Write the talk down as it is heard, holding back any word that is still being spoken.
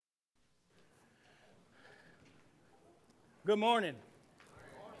Good morning.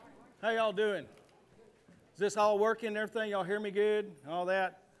 How y'all doing? Is this all working and everything? Y'all hear me good? All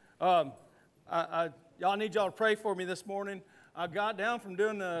that? Y'all need y'all to pray for me this morning. I got down from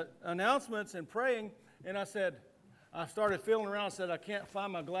doing the announcements and praying, and I started feeling around and said, I can't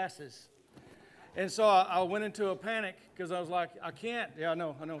find my glasses. And so I went into a panic because I was like, I can't. Yeah, I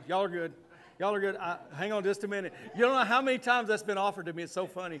know. Y'all are good. Y'all are good. Hang on just a minute. You don't know how many times that's been offered to me. It's so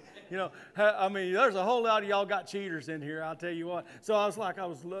funny. You know, I mean, there's a whole lot of y'all got cheaters in here, I'll tell you what. So I was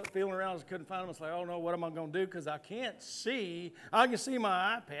feeling around, I couldn't find them. I was like, oh no, what am I going to do? Because I can't see. I can see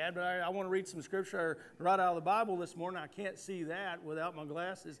my iPad, but I want to read some scripture right out of the Bible this morning. I can't see that without my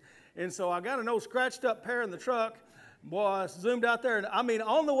glasses. And so I got an old scratched up pair in the truck. Boy, I zoomed out there, and I mean,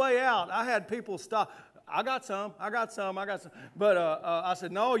 on the way out, I had people stop. I got some. But I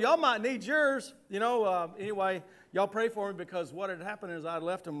said, no, y'all might need yours. You know, anyway, y'all pray for me because what had happened is I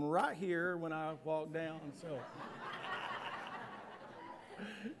left them right here when I walked down.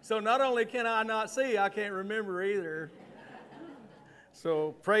 So not only can I not see, I can't remember either.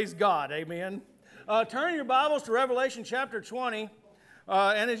 So praise God, amen. Turn your Bibles to Revelation chapter 20.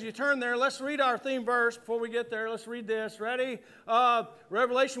 And as you turn there, let's read our theme verse before we get there. Let's read this. Ready?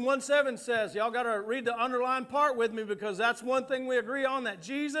 Revelation 1:7 says, y'all got to read the underlined part with me because that's one thing we agree on, that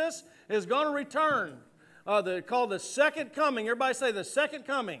Jesus is going to return. Called the second coming. Everybody say the second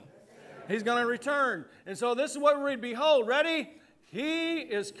coming. He's going to return. And so this is what we read. Behold, ready? He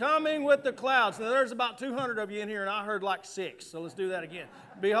is coming with the clouds. Now there's about 200 of you in here and I heard like 6. So let's do that again.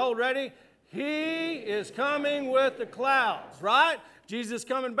 Behold, ready? He is coming with the clouds, right? Jesus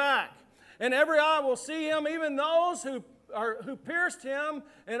coming back. And every eye will see him, even those who pierced him,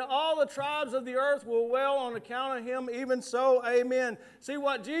 and all the tribes of the earth will wail on account of him, even so, amen. See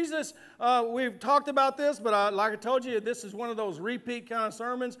what Jesus, we've talked about this, but like I told you, this is one of those repeat kind of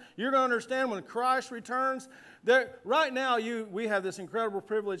sermons. You're going to understand when Christ returns. Right now, we have this incredible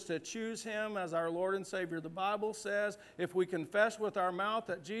privilege to choose him as our Lord and Savior. The Bible says if we confess with our mouth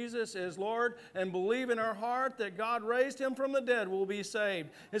that Jesus is Lord and believe in our heart that God raised him from the dead, we'll be saved.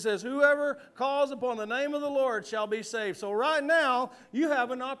 It says whoever calls upon the name of the Lord shall be saved. So right now, you have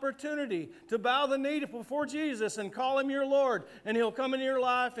an opportunity to bow the knee before Jesus and call him your Lord, and he'll come into your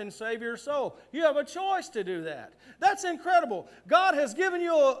life and save your soul. You have a choice to do that. That's incredible. God has given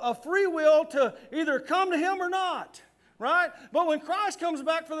you a free will to either come to him or not, right? But when Christ comes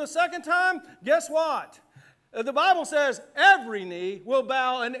back for the second time, guess what? The Bible says every knee will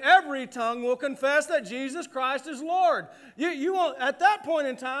bow and every tongue will confess that Jesus Christ is Lord. You won't, at that point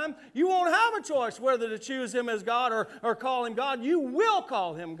in time, you won't have a choice whether to choose him as God or call him God. You will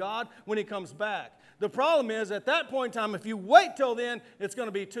call him God when he comes back. The problem is, at that point in time, if you wait till then, it's going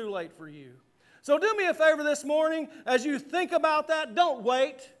to be too late for you. So do me a favor this morning, as you think about that, don't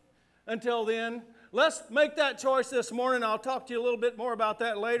wait until then. Let's make that choice this morning. I'll talk to you a little bit more about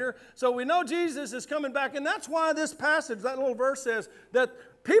that later. So we know Jesus is coming back, and that's why this passage, that little verse says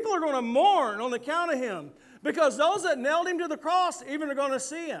that people are going to mourn on account of him, because those that nailed him to the cross even are going to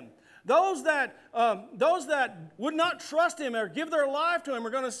see him. Those that would not trust him or give their life to him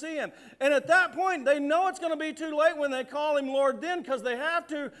are going to see him. And at that point, they know it's going to be too late when they call him Lord then, because they have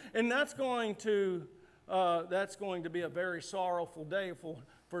to, and that's going to be a very sorrowful day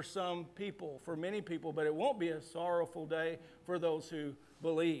for some people, for many people, but it won't be a sorrowful day for those who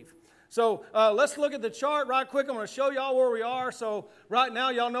believe. So let's look at the chart right quick. I'm going to show y'all where we are. So right now,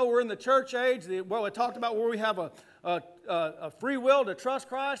 y'all know we're in the church age. I talked about where we have a free will to trust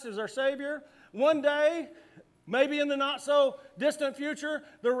Christ as our Savior. One day, maybe in the not so distant future,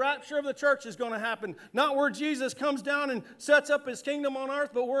 the rapture of the church is going to happen. Not where Jesus comes down and sets up his kingdom on earth,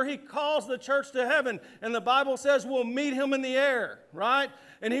 but where he calls the church to heaven. And the Bible says we'll meet him in the air, right?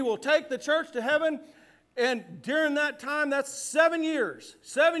 And he will take the church to heaven. And during that time, that's 7 years.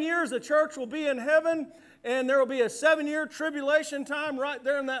 7 years the church will be in heaven. And there will be a 7-year tribulation time right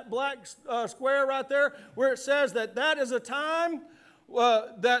there in that black square right there, where it says that is a time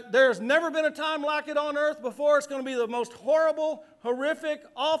that there's never been a time like it on earth before. It's going to be the most horrible, horrific,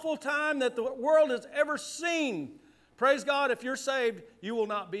 awful time that the world has ever seen. Praise God, if you're saved, you will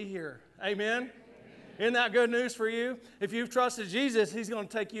not be here. Amen? Isn't that good news for you? If you've trusted Jesus, he's going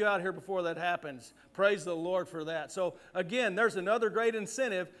to take you out here before that happens. Praise the Lord for that. So again, there's another great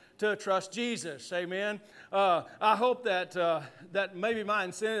incentive to trust Jesus. Amen? I hope that maybe my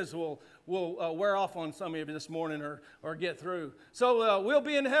incentives will wear off on some of you this morning or get through. So we'll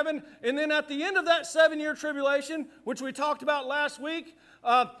be in heaven. And then at the end of that 7-year tribulation, which we talked about last week,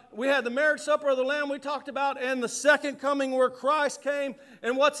 we had the marriage supper of the Lamb we talked about, and the second coming where Christ came.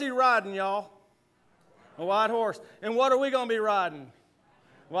 And what's he riding, y'all? A white horse. And what are we going to be riding?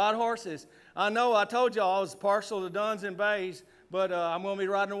 White horses. I know I told y'all I was partial to duns and bays, but I'm going to be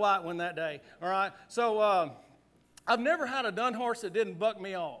riding a white one that day. All right? So I've never had a dun horse that didn't buck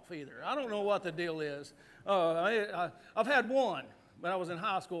me off either. I don't know what the deal is. I've had one when I was in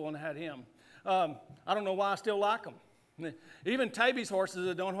high school and I had him. I don't know why I still like him. Even Taby's horse is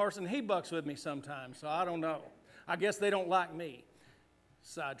a dun horse, and he bucks with me sometimes, so I don't know. I guess they don't like me.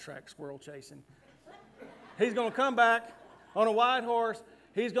 Sidetrack squirrel chasing. He's going to come back on a white horse.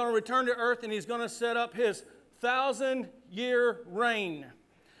 He's going to return to earth, and he's going to set up his 1,000-year reign.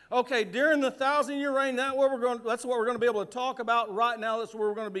 Okay, during the 1,000-year reign, that's what we're going to be able to talk about right now. That's where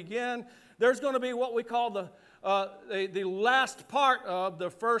we're going to begin. There's going to be what we call the last part of the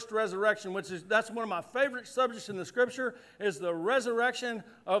first resurrection, that's one of my favorite subjects in the Scripture, is the resurrection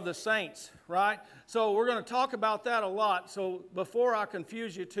of the saints, right? So we're going to talk about that a lot. So before I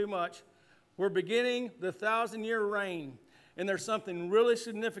confuse you too much, we're beginning the 1,000-year reign. And there's something really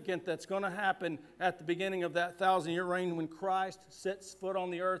significant that's going to happen at the beginning of that 1,000-year reign when Christ sets foot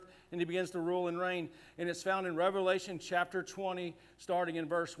on the earth and he begins to rule and reign. And it's found in Revelation chapter 20, starting in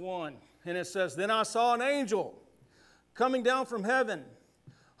verse 1. And it says, "Then I saw an angel coming down from heaven,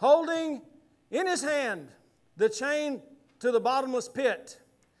 holding in his hand the chain to the bottomless pit,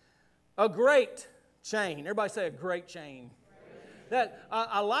 a great chain." Everybody say a great chain.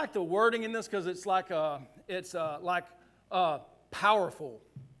 I like the wording in this because it's like a powerful,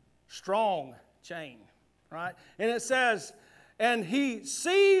 strong chain, right? And it says, "And he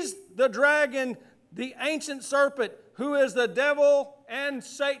seized the dragon, the ancient serpent, who is the devil and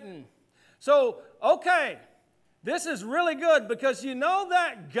Satan." So, okay, this is really good because you know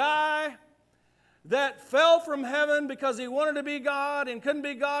that guy that fell from heaven because he wanted to be God and couldn't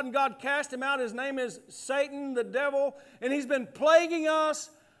be God, and God cast him out. His name is Satan, the devil, and he's been plaguing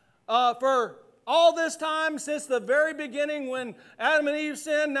us for all this time since the very beginning when Adam and Eve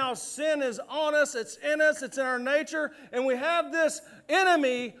sinned. Now sin is on us, it's in our nature, and we have this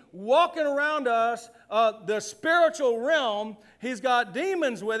enemy walking around us, the spiritual realm. He's got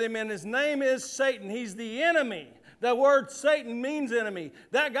demons with him, and his name is Satan. He's the enemy. That word Satan means enemy.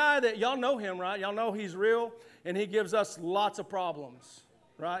 That guy that, y'all know him, right? Y'all know he's real, and he gives us lots of problems,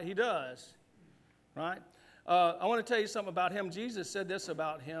 right? He does, right? I want to tell you something about him. Jesus said this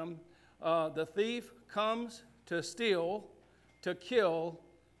about him. The thief comes to steal, to kill,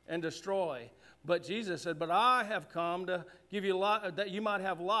 and destroy. But Jesus said, "But I have come to give you life, that you might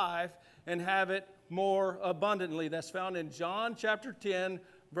have life and have it more abundantly." That's found in John chapter 10,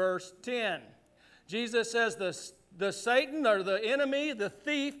 verse 10. Jesus says the Satan, or the enemy, the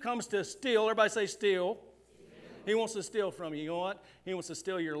thief, comes to steal. Everybody say steal. He wants to steal from you. You know what? He wants to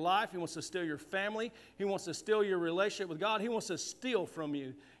steal your life. He wants to steal your family. He wants to steal your relationship with God. He wants to steal from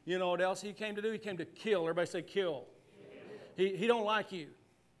you. You know what else he came to do? He came to kill. Everybody say kill. He don't like you.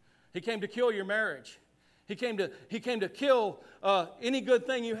 He came to kill your marriage. He came to kill any good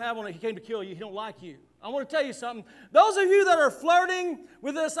thing you have on it. He came to kill you. He don't like you. I want to tell you something. Those of you that are flirting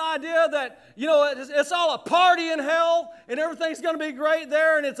with this idea that, you know, it's all a party in hell and everything's going to be great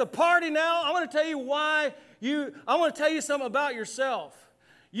there and it's a party now, I want to tell you I want to tell you something about yourself.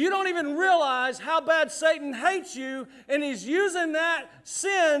 You don't even realize how bad Satan hates you, and he's using that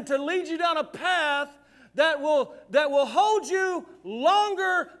sin to lead you down a path that will hold you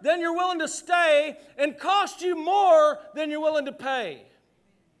longer than you're willing to stay and cost you more than you're willing to pay.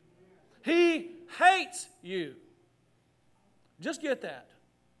 He hates you. Just get that.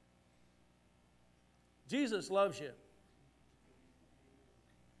 Jesus loves you.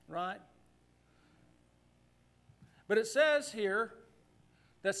 Right? But it says here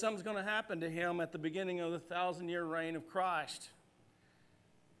that something's going to happen to him at the beginning of the 1,000-year reign of Christ.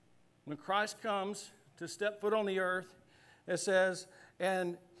 When Christ comes to step foot on the earth, it says,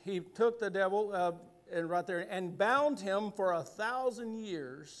 "And he took the devil," and right there, "and bound him for 1,000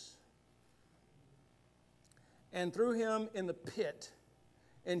 years, and threw him in the pit,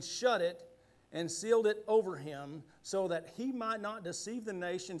 and shut it, and sealed it over him, so that he might not deceive the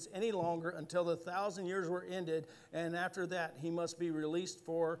nations any longer until the 1,000 years were ended, and after that he must be released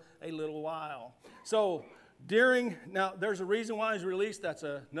for a little while." So now there's a reason why he's released. That's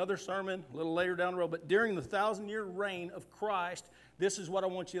another sermon a little later down the road. But during the 1,000-year reign of Christ, this is what I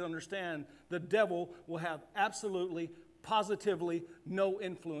want you to understand. The devil will have absolutely, positively no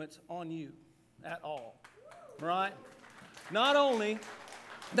influence on you at all. Right? Not only,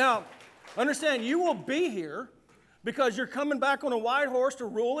 now, understand, you will be here because you're coming back on a white horse to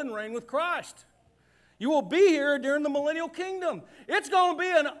rule and reign with Christ. You will be here during the millennial kingdom. It's going to be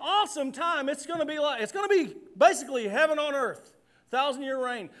an awesome time. It's going to be basically heaven on earth 1,000-year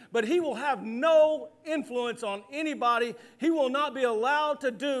reign. But he will have no influence on anybody. He will not be allowed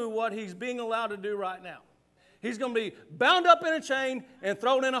to do what he's being allowed to do right now. He's going to be bound up in a chain and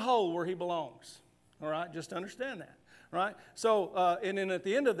thrown in a hole where he belongs. All right, just understand that. Right? So, and then at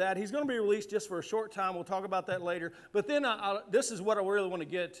the end of that, he's going to be released just for a short time. We'll talk about that later. But then this is what I really want to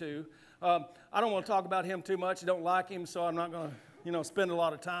get to. I don't want to talk about him too much. I don't like him, so I'm not going to, spend a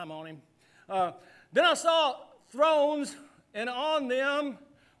lot of time on him. Then I saw thrones, and on them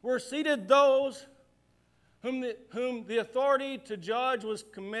were seated those whom the authority to judge was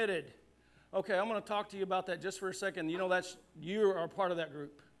committed. Okay, I'm going to talk to you about that just for a second. You are a part of that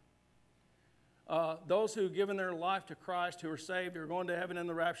group. Those who have given their life to Christ, who are saved, who are going to heaven in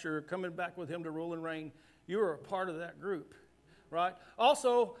the rapture, coming back with him to rule and reign, you are a part of that group, right?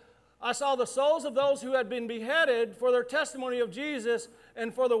 Also, I saw the souls of those who had been beheaded for their testimony of Jesus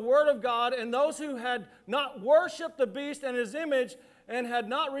and for the word of God, and those who had not worshipped the beast and his image and had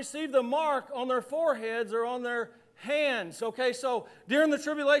not received the mark on their foreheads or on their hands. Okay, so during the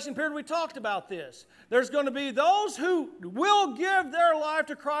tribulation period, we talked about this. There's going to be those who will give their life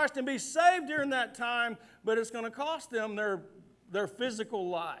to Christ and be saved during that time, but it's going to cost them their physical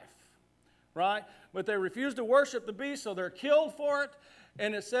life, right? But they refuse to worship the beast, so they're killed for it.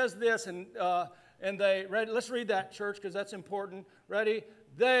 And it says this, and they, ready, let's read that, church, because that's important. Ready?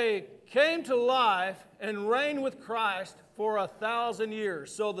 They came to life and reigned with Christ for 1,000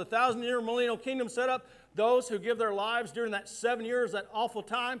 years. So the 1,000-year millennial kingdom set up. Those who give their lives during that 7 years, that awful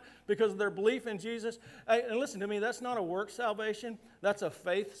time, because of their belief in Jesus. Hey, and listen to me, that's not a work salvation. That's a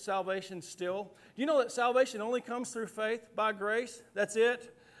faith salvation still. Do you know that salvation only comes through faith by grace? That's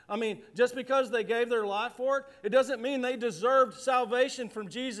it. I mean, just because they gave their life for it, it doesn't mean they deserved salvation from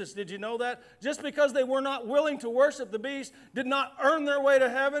Jesus. Did you know that? Just because they were not willing to worship the beast did not earn their way to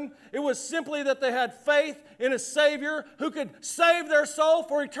heaven. It was simply that they had faith in a Savior who could save their soul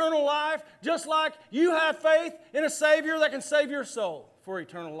for eternal life, just like you have faith in a Savior that can save your soul for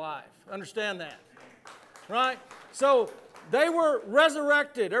eternal life. Understand that? Right? So they were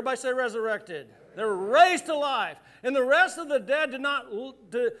resurrected. Everybody say resurrected. They were raised to life. And the rest of the dead did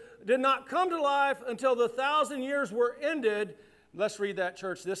not come to life until the 1,000 years were ended. Let's read that,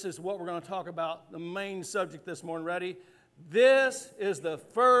 church. This is what we're going to talk about, the main subject this morning. Ready? This is the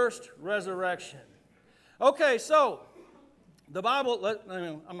first resurrection. Okay, so the Bible,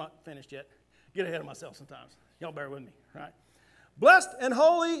 I'm not finished yet. Get ahead of myself sometimes. Y'all bear with me, right? Blessed and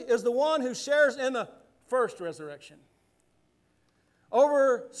holy is the one who shares in the first resurrection.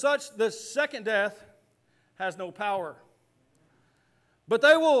 Over such, the second death has no power. But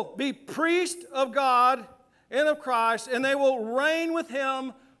they will be priests of God and of Christ, and they will reign with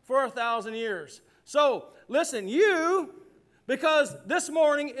him for 1,000 years. So, listen, because this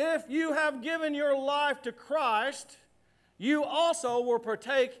morning, if you have given your life to Christ, you also will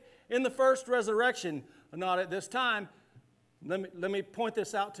partake in the first resurrection. Not at this time. Let me point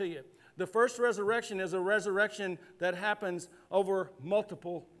this out to you. The first resurrection is a resurrection that happens over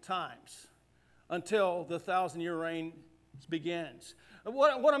multiple times until the 1,000-year reign begins.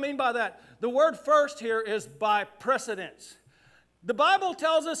 What I mean by that, the word first here is by precedence. The Bible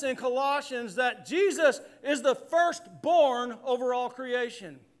tells us in Colossians that Jesus is the firstborn over all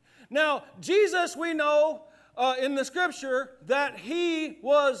creation. Now, Jesus, we know in the Scripture that he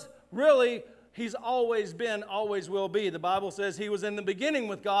was really, he's always been, always will be. The Bible says he was in the beginning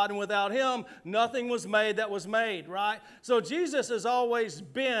with God, and without him, nothing was made that was made, right? So Jesus has always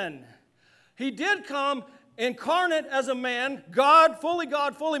been. He did come incarnate as a man, God,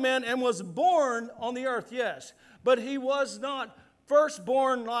 fully man, and was born on the earth, yes. But he was not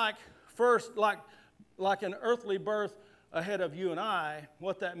firstborn like an earthly birth ahead of you and I.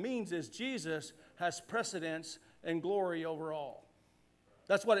 What that means is Jesus has precedence and glory over all.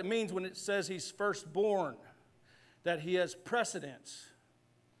 That's what it means when it says he's firstborn, that he has precedence.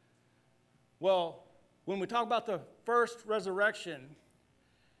 Well, when we talk about the first resurrection,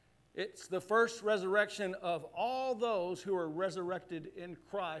 it's the first resurrection of all those who are resurrected in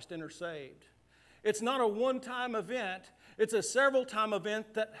Christ and are saved. It's not a one-time event. It's a several-time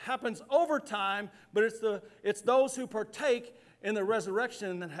event that happens over time, but it's those who partake in the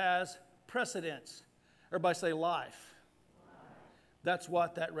resurrection that has precedence. Everybody say life. That's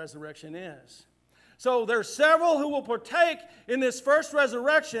what that resurrection is. So there's several who will partake in this first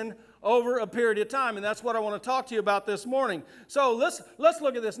resurrection over a period of time, and that's what I want to talk to you about this morning. So let's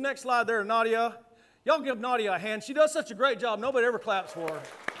look at this next slide there, Nadia. Y'all give Nadia a hand. She does such a great job. Nobody ever claps for her.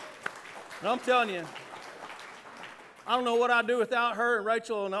 And I'm telling you, I don't know what I'd do without her and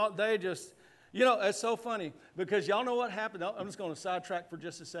Rachel, and they just, it's so funny because y'all know what happened. I'm just going to sidetrack for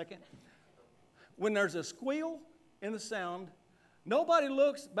just a second. When there's a squeal in the sound, Nobody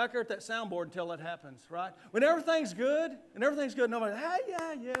looks back there at that soundboard until that happens, right? When everything's good, nobody, hey,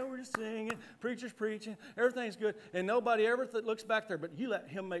 yeah, we're just singing, preacher's preaching, everything's good, and nobody ever looks back there, but you let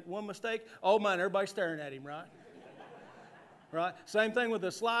him make one mistake, oh man, everybody's staring at him, right? Right? Same thing with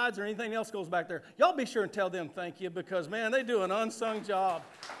the slides or anything else goes back there. Y'all be sure and tell them thank you because, man, they do an unsung job.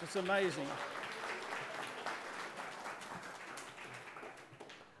 It's amazing.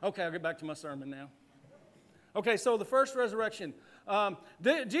 Okay, I'll get back to my sermon now. Okay, so the first resurrection.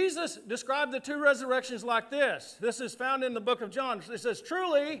 Jesus described the two resurrections like this. This is found in the book of John. It says,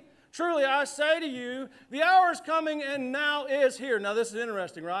 truly, truly, I say to you, the hour is coming and now is here. Now, this is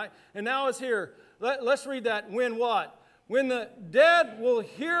interesting, right? And now is here. Let's read that. When what? When the dead will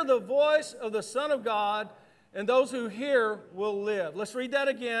hear the voice of the Son of God, and those who hear will live. Let's read that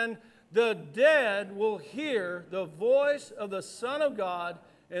again. The dead will hear the voice of the Son of God,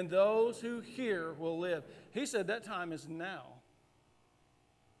 and those who hear will live. He said that time is now.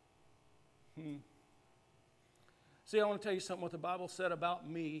 See, I want to tell you something what the Bible said about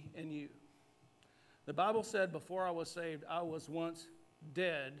me and you. The Bible said before I was saved, I was once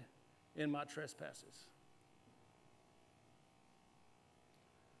dead in my trespasses.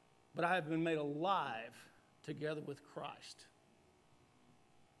 But I have been made alive together with Christ.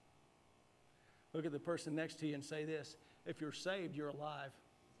 Look at the person next to you and say this. If you're saved, you're alive.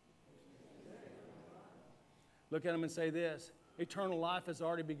 Look at them and say this. Eternal life has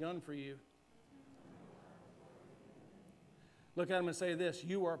already begun for you. Look at them and say this.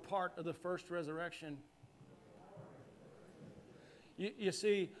 You are part of the first resurrection. You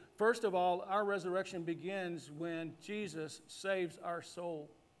see, first of all, our resurrection begins when Jesus saves our soul.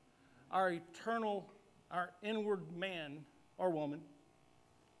 Our eternal, our inward man or woman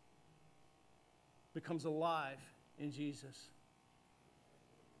becomes alive in Jesus.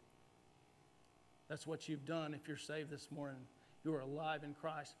 That's what you've done if you're saved this morning. You are alive in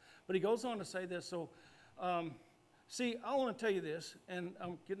Christ. But he goes on to say this. So, see, I want to tell you this, and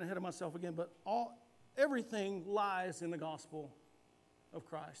I'm getting ahead of myself again, but everything lies in the gospel of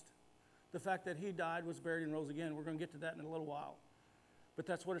Christ. The fact that he died, was buried, and rose again. We're going to get to that in a little while. But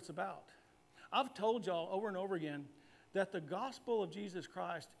that's what it's about. I've told y'all over and over again that the gospel of Jesus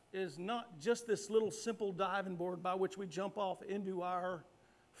Christ is not just this little simple diving board by which we jump off into our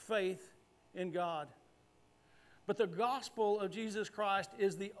faith in God. But the gospel of Jesus Christ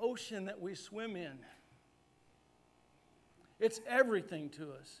is the ocean that we swim in. It's everything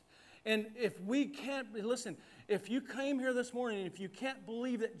to us. And if we can't, listen, if you came here this morning and if you can't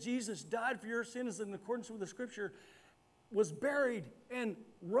believe that Jesus died for your sins in accordance with the Scripture, was buried and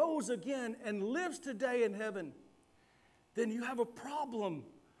rose again and lives today in heaven, then you have a problem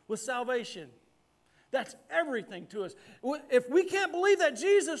with salvation. That's everything to us. If we can't believe that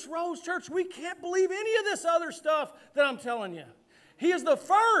Jesus rose, church, we can't believe any of this other stuff that I'm telling you. He is the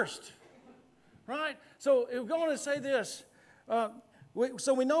first, right? So we're going to say this.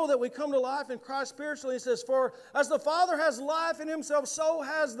 So we know that we come to life in Christ spiritually. It says, for as the Father has life in himself, so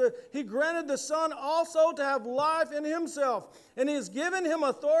has he granted the Son also to have life in himself. And he has given him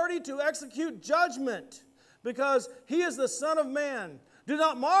authority to execute judgment, because he is the Son of Man. Do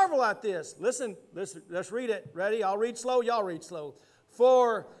not marvel at this. Listen, let's read it. Ready? I'll read slow, y'all read slow.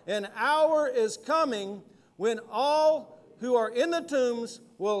 For an hour is coming when all who are in the tombs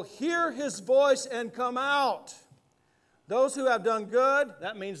will hear his voice and come out. Those who have done good,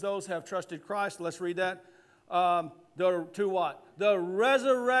 that means those who have trusted Christ. Let's read that. To what? The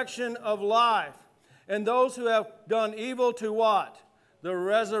resurrection of life. And those who have done evil to what? The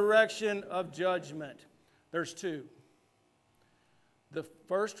resurrection of judgment. There's two. The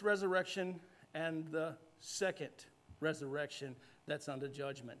first resurrection and the second resurrection, that's unto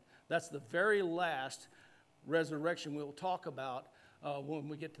judgment. That's the very last resurrection we'll talk about when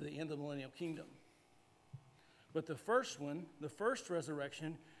we get to the end of the millennial kingdom. But the first one, the first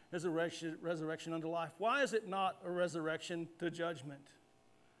resurrection, is a resurrection unto life. Why is it not a resurrection to judgment?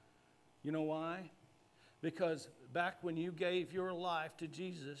 You know why? Because back when you gave your life to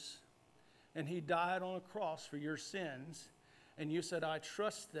Jesus and he died on a cross for your sins, and you said, I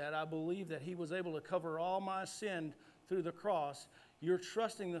trust that, I believe that he was able to cover all my sin through the cross, you're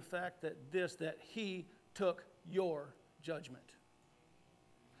trusting the fact that he took your judgment.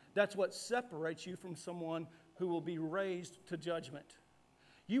 That's what separates you from someone who will be raised to judgment.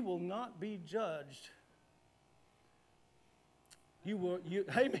 You will not be judged.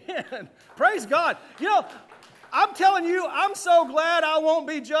 Amen. Praise God. You know, I'm telling you, I'm so glad I won't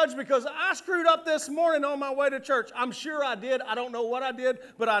be judged because I screwed up this morning on my way to church. I'm sure I did. I don't know what I did,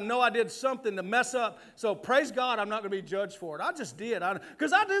 but I know I did something to mess up. So praise God, I'm not going to be judged for it. I just did.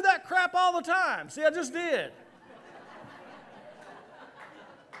 Because I do that crap all the time. See, I just did.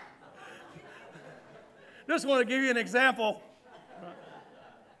 Just want to give you an example.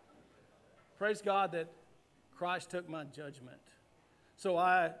 Praise God that Christ took my judgment. So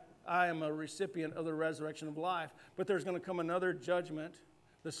I am a recipient of the resurrection of life. But there's going to come another judgment,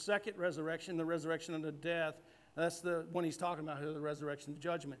 the second resurrection, the resurrection of the death. That's the one he's talking about here, the resurrection of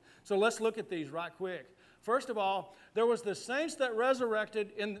judgment. So let's look at these right quick. First of all, there was the saints that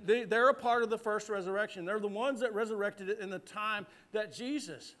resurrected, and they're a part of the first resurrection. They're the ones that resurrected in the time that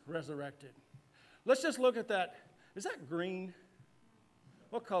Jesus resurrected. Let's just look at that. Is that green?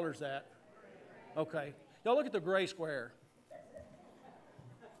 What color is that? Okay. Y'all look at the gray square.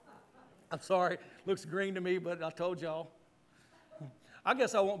 I'm sorry, looks green to me, but I told y'all. I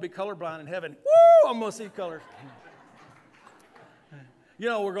guess I won't be colorblind in heaven. Woo! I'm going to see colors. You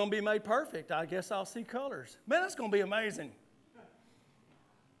know, we're going to be made perfect. I guess I'll see colors. Man, that's going to be amazing.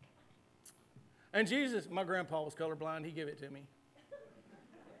 And Jesus, my grandpa was colorblind. He gave it to me.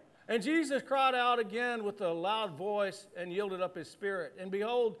 And Jesus cried out again with a loud voice and yielded up his spirit. And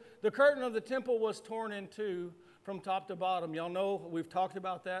behold, the curtain of the temple was torn in two from top to bottom. Y'all know, we've talked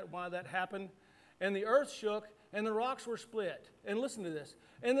about that, why that happened. And the earth shook and the rocks were split. And listen to this.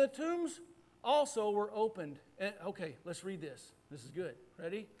 And the tombs also were opened. And, okay, let's read this. This is good.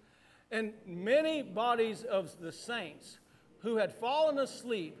 Ready? And many bodies of the saints who had fallen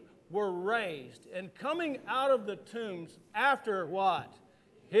asleep were raised. And coming out of the tombs after what?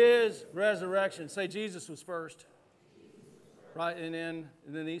 His resurrection. Say Jesus was first. Right? And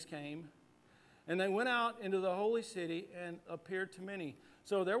then these came. And they went out into the holy city and appeared to many.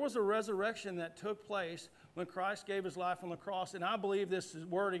 So there was a resurrection that took place when Christ gave his life on the cross. And I believe this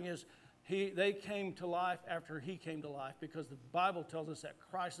wording is they came to life after he came to life, because the Bible tells us that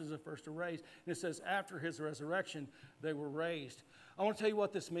Christ is the first to raise. And it says after his resurrection, they were raised. I want to tell you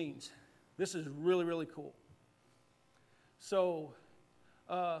what this means. This is really, really cool. So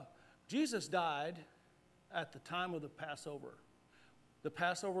Jesus died at the time of the Passover. The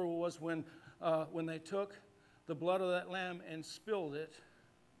Passover was when they took the blood of that lamb and spilled it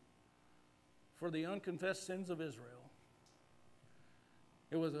for the unconfessed sins of Israel.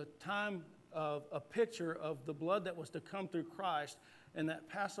 It was a time of a picture of the blood that was to come through Christ, and that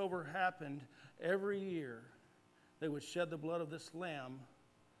Passover happened every year. They would shed the blood of this lamb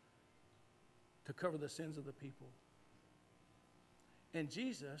to cover the sins of the people. And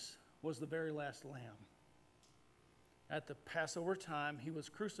Jesus was the very last lamb. At the Passover time, he was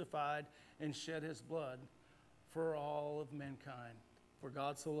crucified and shed his blood for all of mankind. For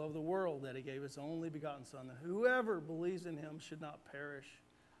God so loved the world that he gave his only begotten Son, that whoever believes in him should not perish,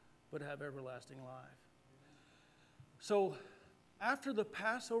 but have everlasting life. So after the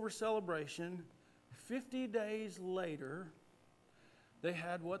Passover celebration, 50 days later, they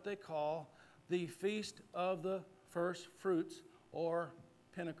had what they call the Feast of the First Fruits, or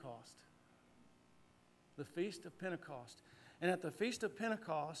Pentecost. The Feast of Pentecost. And at the Feast of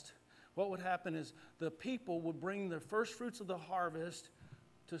Pentecost, what would happen is the people would bring the first fruits of the harvest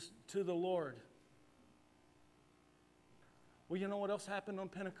to the Lord. Well, you know what else happened on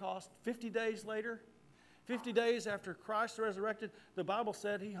Pentecost? 50 days later, 50 days after Christ resurrected, the Bible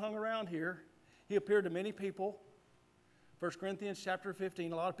said he hung around here. He appeared to many people. 1 Corinthians chapter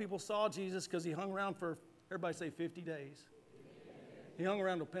 15. A lot of people saw Jesus because he hung around for, everybody say 50 days. He hung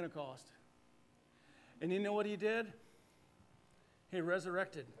around till Pentecost. And you know what he did? He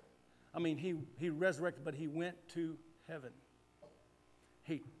resurrected. I mean, he resurrected, but he went to heaven.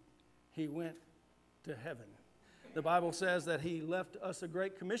 He went to heaven. The Bible says that he left us a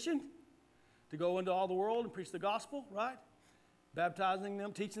great commission to go into all the world and preach the gospel, right? Baptizing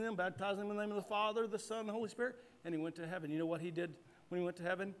them, teaching them, baptizing them in the name of the Father, the Son, and the Holy Spirit. And he went to heaven. You know what he did when he went to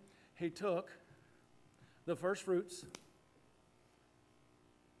heaven? He took the first fruits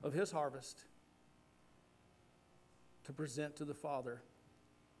of his harvest to present to the Father.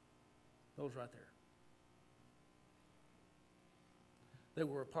 Those right there. They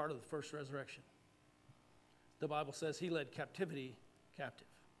were a part of the first resurrection. The Bible says he led captivity captive.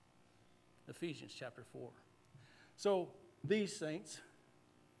 Ephesians chapter 4. So these saints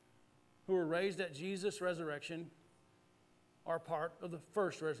who were raised at Jesus' resurrection are part of the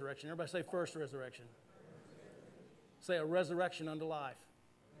first resurrection. Everybody say first resurrection. Say a resurrection unto life.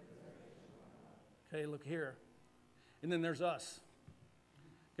 Okay, look here. And then there's us.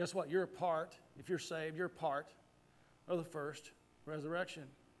 Guess what? You're a part, if you're saved, you're a part of the first resurrection.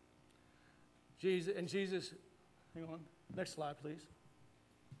 Jesus, hang on, next slide, please.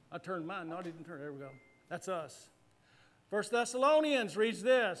 I turned mine. No, I didn't turn it. There we go. That's us. 1 Thessalonians reads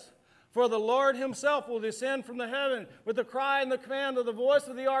this. For the Lord himself will descend from the heaven with the cry and the command of the voice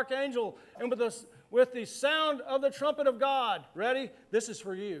of the archangel and with the sound of the trumpet of God. Ready? This is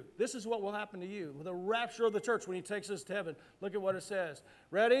for you. This is what will happen to you with the rapture of the church when he takes us to heaven. Look at what it says.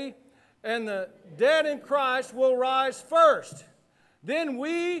 Ready? And the dead in Christ will rise first. Then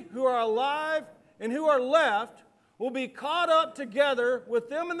we who are alive and who are left will be caught up together with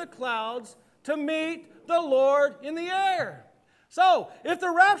them in the clouds to meet the Lord in the air. So, if the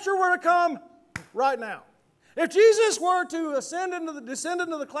rapture were to come right now, if Jesus were to descend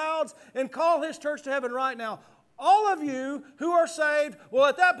into the clouds and call his church to heaven right now, all of you who are saved will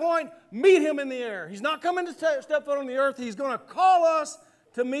at that point meet him in the air. He's not coming to step foot on the earth. He's going to call us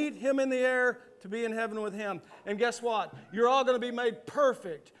to meet him in the air, to be in heaven with him. And guess what? You're all going to be made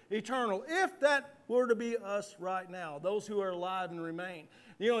perfect, eternal, if that were to be us right now, those who are alive and remain.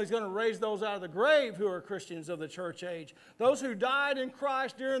 You know, he's going to raise those out of the grave who are Christians of the church age. Those who died in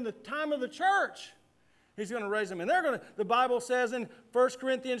Christ during the time of the church, he's going to raise them. And they're going to, the Bible says in 1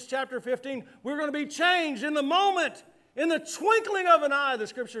 Corinthians chapter 15, we're going to be changed in the moment, in the twinkling of an eye, the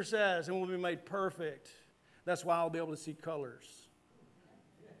Scripture says, and we'll be made perfect. That's why I'll be able to see colors.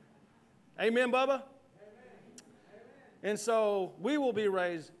 Amen, Bubba? Amen. And so we will be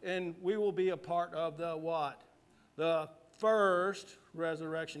raised, and we will be a part of the what? The first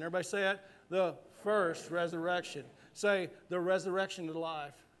resurrection. Everybody say it? The first resurrection. Say, the resurrection to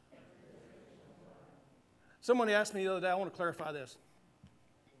life. Somebody asked me the other day, I want to clarify this.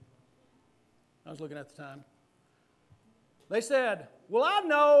 I was looking at the time. They said, will I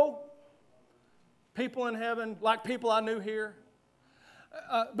know people in heaven like people I knew here?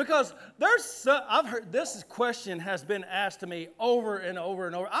 Because I've heard this question has been asked to me over and over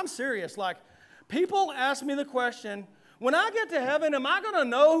and over. I'm serious. Like, people ask me the question, when I get to heaven, am I going to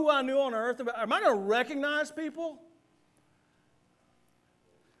know who I knew on earth? Am I going to recognize people?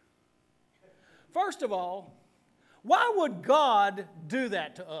 First of all, why would God do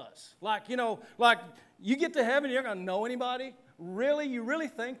that to us? Like, you know, like you get to heaven, you're not going to know anybody? Really? You really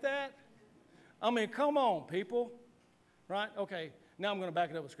think that? I mean, come on, people. Right? Okay. Now I'm going to back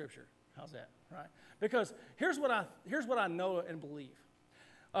it up with Scripture. How's that? Right? Because here's what I know and believe.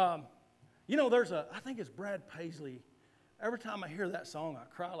 You know, I think it's Brad Paisley. Every time I hear that song, I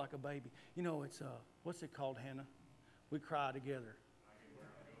cry like a baby. You know, it's, what's it called, Hannah? We cry together.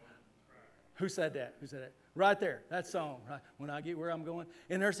 Who said that? Who said that? Right there, that song, right? When I get where I'm going.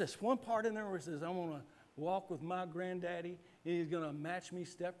 And there's this one part in there where it says, I'm going to walk with my granddaddy, and he's going to match me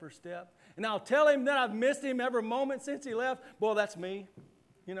step for step. And I'll tell him that I've missed him every moment since he left. Boy, that's me.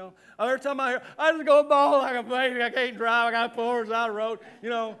 You know, every time I hear, I just go bawl like a baby. I can't drive. I got 4 hours out of the road. You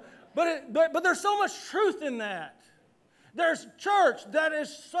know, but there's so much truth in that. There's church that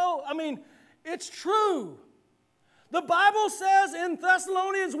is so, I mean, it's true. The Bible says in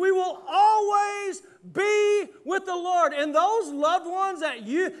Thessalonians, we will always be with the Lord. And those loved ones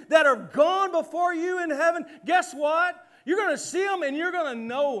that are gone before you in heaven, guess what? You're going to see them and you're going to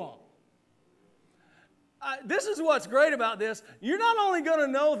know them. This is what's great about this. You're not only going to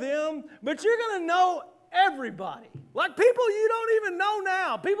know them, but you're going to know everybody. Like people you don't even know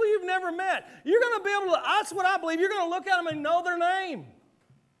now, people you've never met. You're going to be able to, that's what I believe, you're going to look at them and know their name.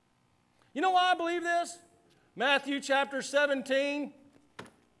 You know why I believe this? Matthew chapter 17.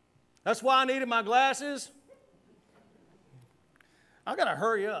 That's why I needed my glasses. I've got to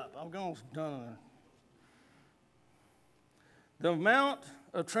hurry up. I'm going to. The Mount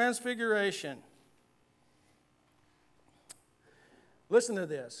of Transfiguration. Listen to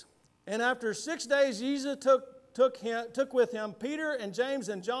this. And after 6 days, Jesus took with him Peter and James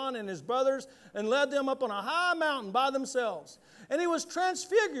and John and his brothers and led them up on a high mountain by themselves. And he was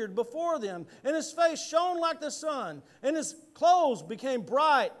transfigured before them, and his face shone like the sun, and his clothes became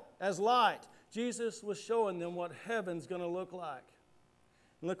bright as light. Jesus was showing them what heaven's going to look like.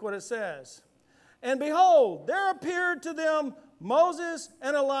 And look what it says. And behold, there appeared to them Moses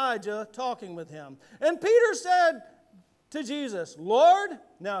and Elijah talking with him. And Peter said to Jesus, Lord,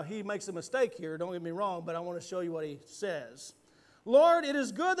 now he makes a mistake here, don't get me wrong, but I want to show you what he says. Lord, it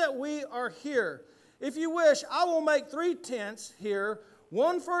is good that we are here. If you wish, I will make 3 tents here,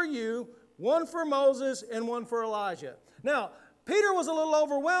 one for you, one for Moses, and one for Elijah. Now, Peter was a little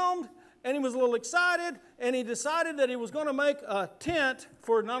overwhelmed, and he was a little excited, and he decided that he was going to make a tent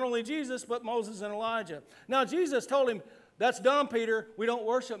for not only Jesus, but Moses and Elijah. Now, Jesus told him, that's dumb, Peter. We don't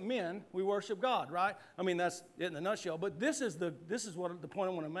worship men. We worship God, right? I mean, that's it in a nutshell. But this is what the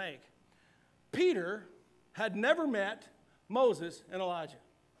point I want to make. Peter had never met Moses and Elijah.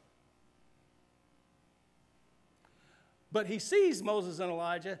 But he sees Moses and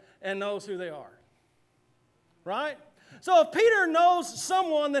Elijah and knows who they are. Right? So if Peter knows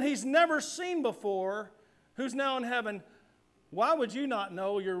someone that he's never seen before, who's now in heaven, Why would you not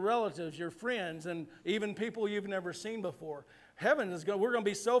know your relatives, your friends, and even people you've never seen before? Heaven is we're going to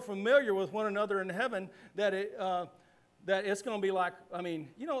be so familiar with one another in heaven that it's going to be like, I mean,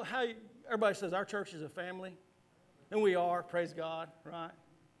 you know how everybody says our church is a family? And we are, praise God, right?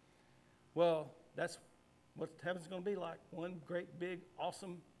 Well, that's what heaven's going to be like. One great, big,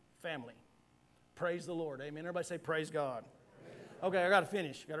 awesome family. Praise the Lord. Amen. Everybody say praise God. Okay, I got to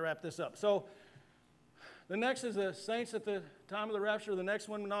finish. Got to wrap this up. So the next is the saints at the time of the rapture. The next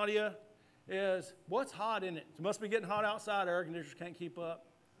one, Nadia, is what's hot in it? It must be getting hot outside. Air conditioners can't keep up.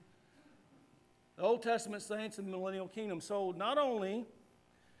 The Old Testament saints in the millennial kingdom. So not only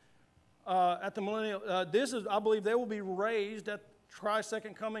at the millennial, I believe they will be raised at Christ's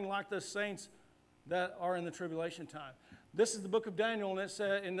second coming like the saints that are in the tribulation time. This is the book of Daniel, and it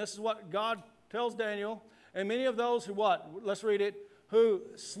said, and this is what God tells Daniel. And many of those who what? Let's read it. Who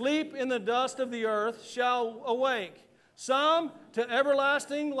sleep in the dust of the earth shall awake. Some to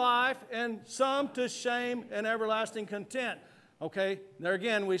everlasting life, and some to shame and everlasting content. Okay, there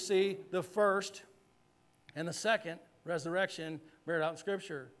again we see the first and the second resurrection bear out in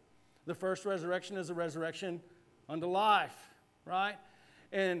Scripture. The first resurrection is a resurrection unto life, right?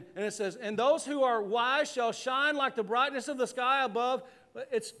 And it says, and those who are wise shall shine like the brightness of the sky above.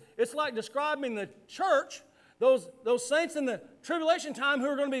 It's like describing the church, those saints in the tribulation time who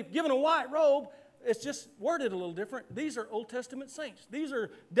are going to be given a white robe. It's just worded a little different. These are Old Testament saints. These are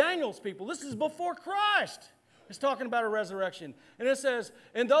Daniel's people. This is before Christ. It's talking about a resurrection. And it says,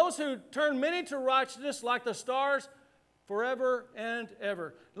 and those who turn many to righteousness like the stars forever and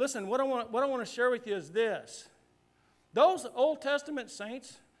ever. Listen, what I want to share with you is this. Those Old Testament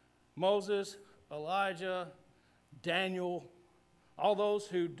saints, Moses, Elijah, Daniel, all those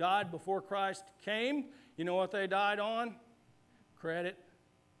who died before Christ came, you know what they died on? Credit.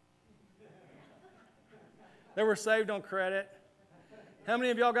 They were saved on credit. How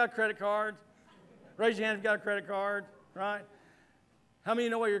many of y'all got a credit card? Raise your hand if you got a credit card, right? How many of you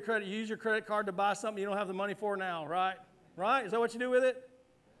know what you use your credit card to buy something you don't have the money for now, right? Right? Is that what you do with it?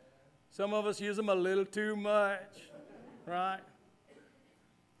 Some of us use them a little too much, right?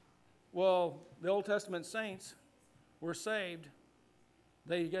 Well, the Old Testament saints were saved.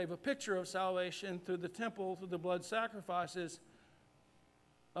 They gave a picture of salvation through the temple, through the blood sacrifices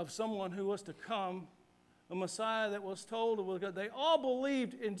of someone who was to come, a Messiah that was told was good. They all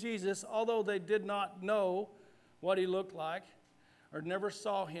believed in Jesus, although they did not know what he looked like or never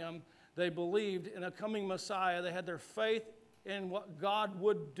saw him. They believed in a coming Messiah. They had their faith in what God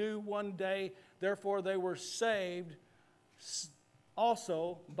would do one day. Therefore, they were saved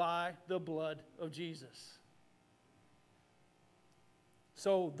also by the blood of Jesus.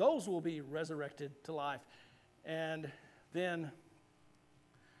 So those will be resurrected to life. And then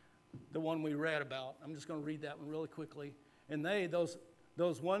the one we read about, I'm just going to read that one really quickly. And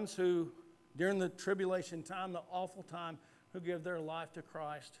those ones who, during the tribulation time, the awful time, who give their life to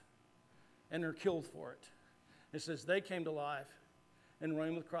Christ and are killed for it. It says they came to life and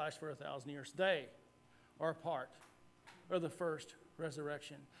reigned with Christ for 1,000 years. They are a part of the first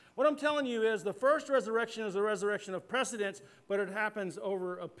resurrection. What I'm telling you is the first resurrection is a resurrection of precedence, but it happens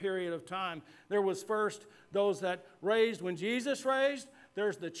over a period of time. There was first those that raised when Jesus raised.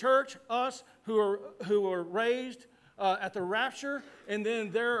 There's the church, us, who are raised at the rapture. And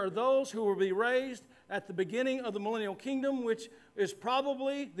then there are those who will be raised at the beginning of the millennial kingdom, which is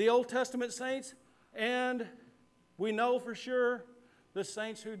probably the Old Testament saints. And we know for sure the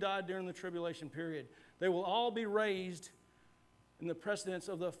saints who died during the tribulation period. They will all be raised in the precedence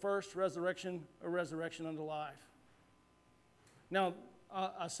of the first resurrection, a resurrection unto life. Now,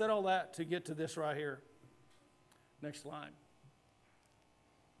 I said all that to get to this right here. Next line.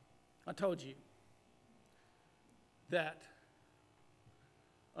 I told you that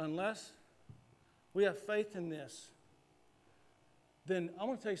unless we have faith in this, then I'm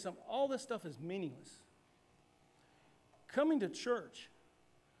going to tell you something. All this stuff is meaningless. Coming to church,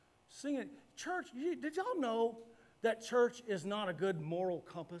 singing. Church, did y'all know that church is not a good moral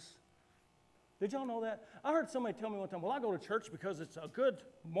compass? Did y'all know that? I heard somebody tell me one time, well, I go to church because it's a good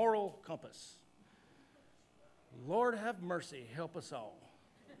moral compass. Lord have mercy, help us all.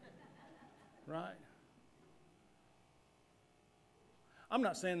 Right? I'm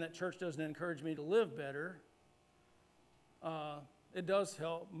not saying that church doesn't encourage me to live better. It does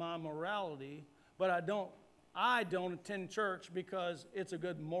help my morality, but I don't attend church because it's a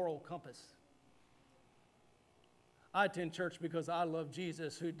good moral compass. I attend church because I love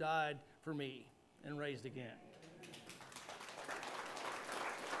Jesus who died for me and raised again.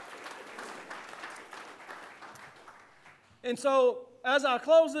 And so as I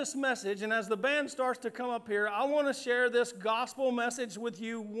close this message and as the band starts to come up here, I want to share this gospel message with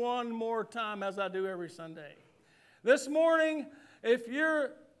you one more time as I do every Sunday. This morning, if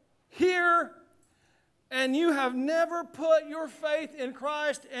you're here and you have never put your faith in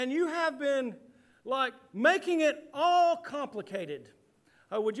Christ and you have been like making it all complicated.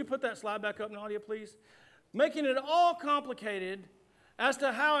 Would you put that slide back up, Nadia, please? Making it all complicated as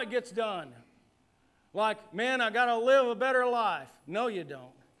to how it gets done. Like, man, I got to live a better life. No, you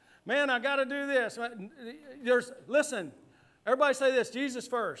don't. Man, I got to do this. Listen, everybody say this, Jesus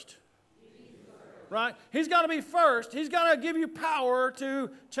first. Right? He's got to be first. He's got to give you power to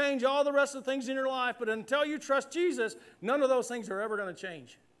change all the rest of the things in your life. But until you trust Jesus, none of those things are ever going to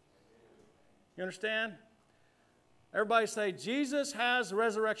change. You understand? Everybody say, Jesus has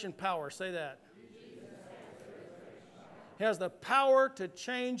resurrection power. Say that. He has the power to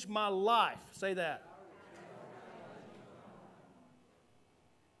change my life. Say that.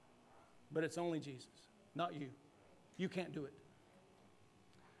 But it's only Jesus, not you. You can't do it.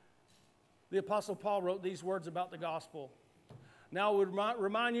 The Apostle Paul wrote these words about the gospel. Now I would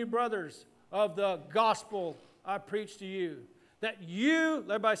remind you, brothers, of the gospel I preached to you, that you,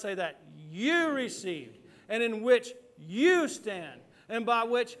 everybody say that, you received, and in which you stand, and by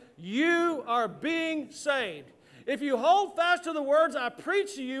which you are being saved. If you hold fast to the words I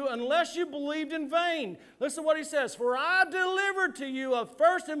preached to you, unless you believed in vain. Listen to what he says. For I delivered to you of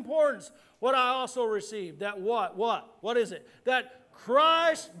first importance what I also received. That what? What is it? That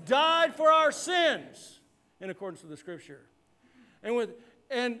Christ died for our sins in accordance with the Scripture.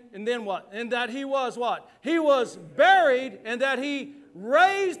 And then what? And that he was what? He was buried, and that he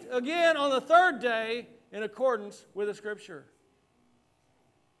raised again on the third day in accordance with the Scripture.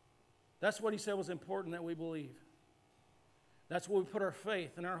 That's what he said was important that we believe. That's what we put our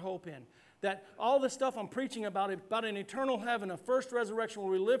faith and our hope in. That all the stuff I'm preaching about an eternal heaven, a first resurrection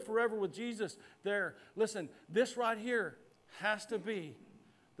where we live forever with Jesus there. Listen, this right here has to be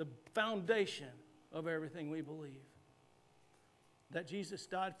the foundation of everything we believe. That Jesus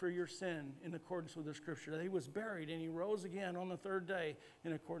died for your sin in accordance with the Scripture. That he was buried and he rose again on the third day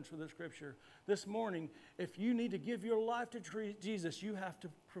in accordance with the Scripture. This morning, if you need to give your life to Jesus, you have to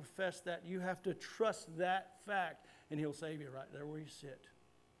profess that. You have to trust that fact, and he'll save you right there where you sit.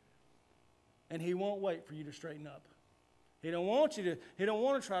 And he won't wait for you to straighten up. He don't want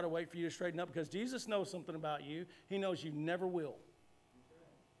to try to wait for you to straighten up, because Jesus knows something about you. He knows you never will.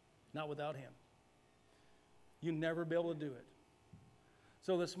 Not without him. You'll never be able to do it.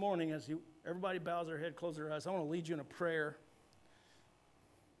 So this morning, as everybody bows their head, close their eyes, I want to lead you in a prayer.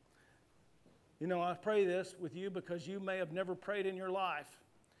 You know, I pray this with you because you may have never prayed in your life,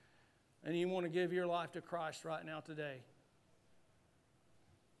 and you want to give your life to Christ right now today.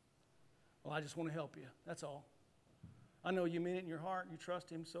 Well, I just want to help you. That's all. I know you mean it in your heart. You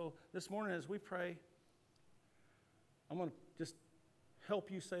trust him. So this morning as we pray, I'm going to just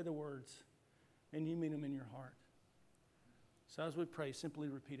help you say the words, and you mean them in your heart. So as we pray, simply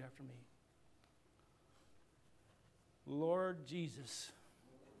repeat after me. Lord Jesus,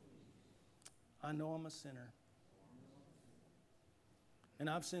 I know I'm a sinner, and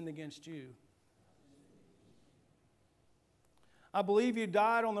I've sinned against you. I believe you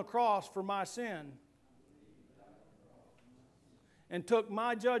died on the cross for my sin and took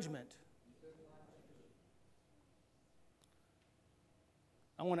my judgment.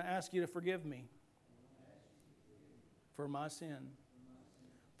 I want to ask you to forgive me for my sin.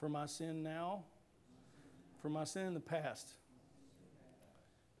 For my sin now, for my sin in the past,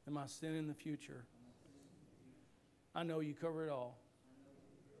 and my sin in the future. I know you cover it all.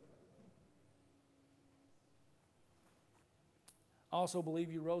 I also believe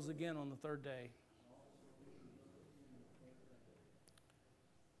you rose again on the third day.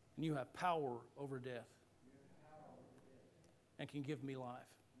 And you have power over death and can give me life.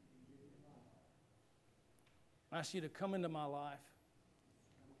 I ask you to come into my life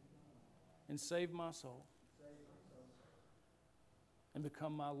and save my soul and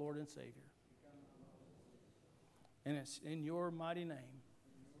become my Lord and Savior. And it's in your mighty name,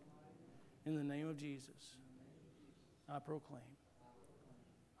 in the name of Jesus, I proclaim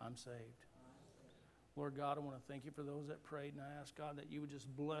I'm saved. Lord God, I want to thank you for those that prayed, and I ask, God, that you would just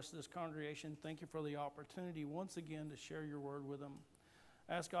bless this congregation. Thank you for the opportunity once again to share your word with them.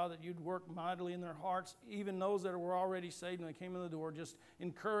 I ask, God, that you'd work mightily in their hearts, even those that were already saved when they came in the door. Just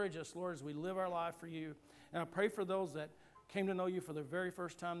encourage us, Lord, as we live our life for you. And I pray for those that came to know you for the very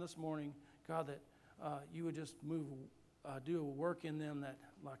first time this morning, God, that you would just do a work in them that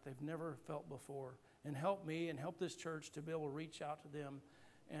like they've never felt before. And help me and help this church to be able to reach out to them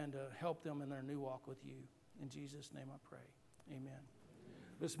and help them in their new walk with you. In Jesus' name I pray. Amen.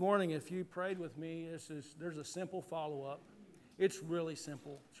 This morning, if you prayed with me, there's a simple follow-up. It's really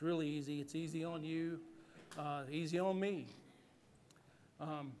simple. It's really easy. It's easy on you, easy on me.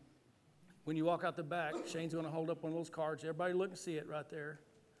 When you walk out the back, Shane's going to hold up one of those cards. Everybody look and see it right there.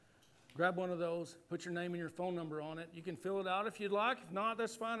 Grab one of those. Put your name and your phone number on it. You can fill it out if you'd like. If not,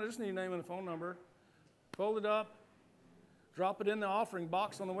 that's fine. I just need your name and a phone number. Fold it up. Drop it in the offering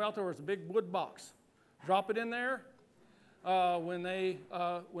box on the way out there. It's a big wood box. Drop it in there. When they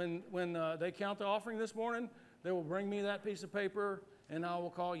count the offering this morning, they will bring me that piece of paper, and I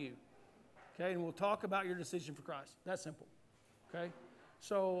will call you. Okay, and we'll talk about your decision for Christ. That's simple. Okay,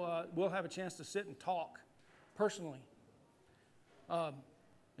 so we'll have a chance to sit and talk personally,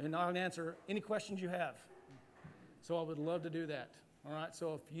 and I'll answer any questions you have. So I would love to do that. All right,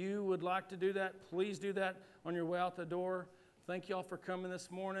 so if you would like to do that, please do that on your way out the door. Thank y'all for coming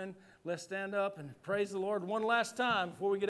this morning. Let's stand up and praise the Lord one last time before we get